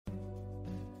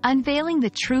Unveiling the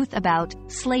truth about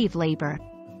slave labor.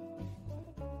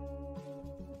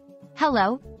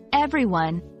 Hello,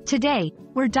 everyone. Today,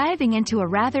 we're diving into a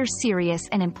rather serious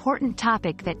and important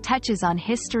topic that touches on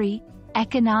history,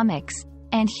 economics,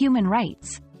 and human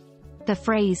rights. The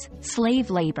phrase,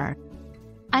 slave labor.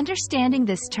 Understanding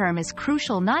this term is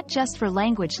crucial not just for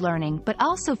language learning but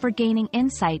also for gaining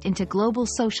insight into global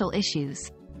social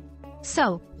issues.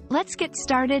 So, let's get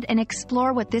started and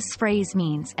explore what this phrase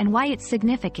means and why it's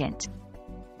significant.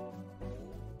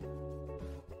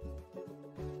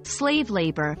 Slave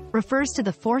labor refers to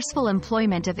the forceful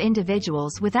employment of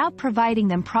individuals without providing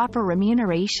them proper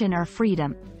remuneration or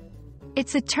freedom.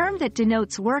 It's a term that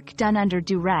denotes work done under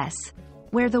duress,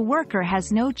 where the worker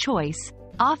has no choice,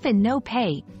 often no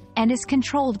pay, and is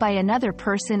controlled by another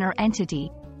person or entity.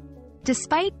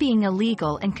 Despite being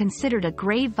illegal and considered a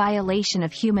grave violation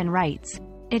of human rights,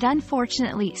 it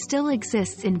unfortunately still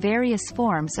exists in various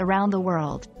forms around the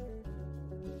world.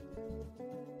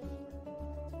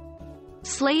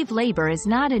 Slave labor is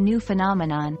not a new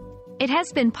phenomenon. It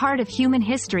has been part of human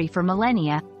history for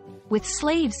millennia, with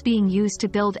slaves being used to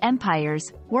build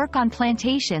empires, work on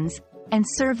plantations, and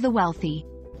serve the wealthy.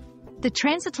 The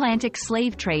transatlantic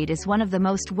slave trade is one of the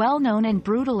most well-known and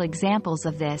brutal examples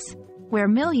of this, where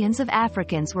millions of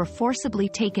Africans were forcibly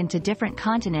taken to different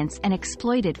continents and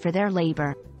exploited for their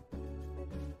labor.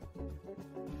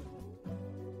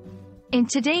 In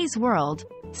today's world,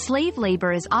 slave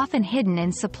labor is often hidden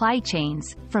in supply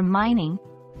chains, from mining,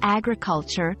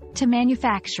 agriculture, to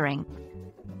manufacturing.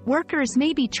 Workers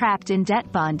may be trapped in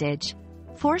debt bondage,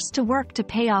 forced to work to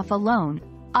pay off a loan,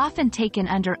 often taken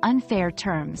under unfair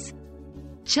terms.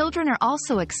 Children are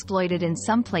also exploited in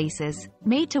some places,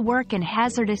 made to work in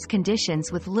hazardous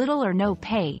conditions with little or no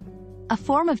pay, a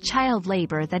form of child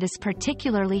labor that is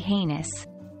particularly heinous.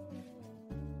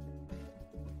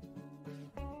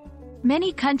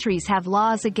 Many countries have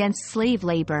laws against slave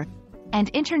labor, and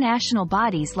international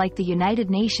bodies like the United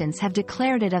Nations have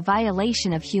declared it a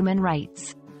violation of human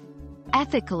rights.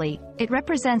 Ethically, it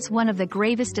represents one of the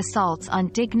gravest assaults on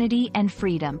dignity and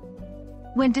freedom.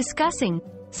 When discussing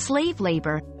slave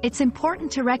labor, it's important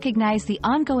to recognize the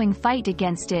ongoing fight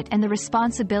against it and the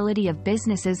responsibility of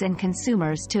businesses and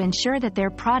consumers to ensure that their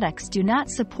products do not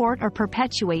support or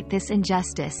perpetuate this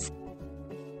injustice.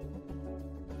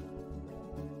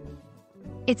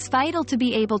 It's vital to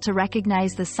be able to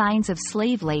recognize the signs of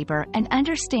slave labor and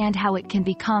understand how it can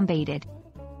be combated.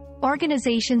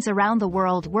 Organizations around the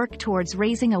world work towards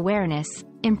raising awareness,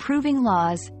 improving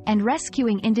laws, and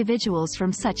rescuing individuals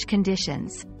from such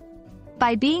conditions.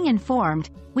 By being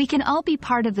informed, we can all be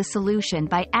part of the solution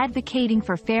by advocating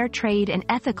for fair trade and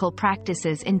ethical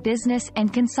practices in business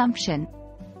and consumption.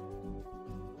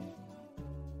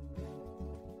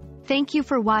 Thank you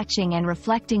for watching and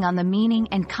reflecting on the meaning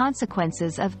and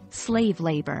consequences of slave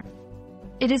labor.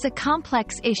 It is a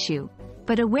complex issue,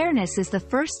 but awareness is the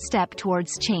first step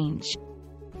towards change.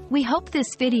 We hope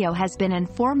this video has been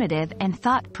informative and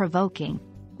thought-provoking.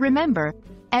 Remember,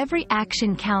 every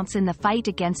action counts in the fight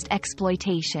against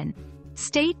exploitation.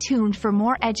 Stay tuned for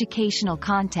more educational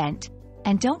content,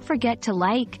 and don't forget to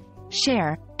like,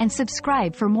 share, and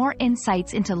subscribe for more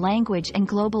insights into language and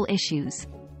global issues.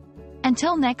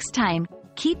 Until next time,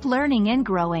 keep learning and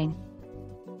growing.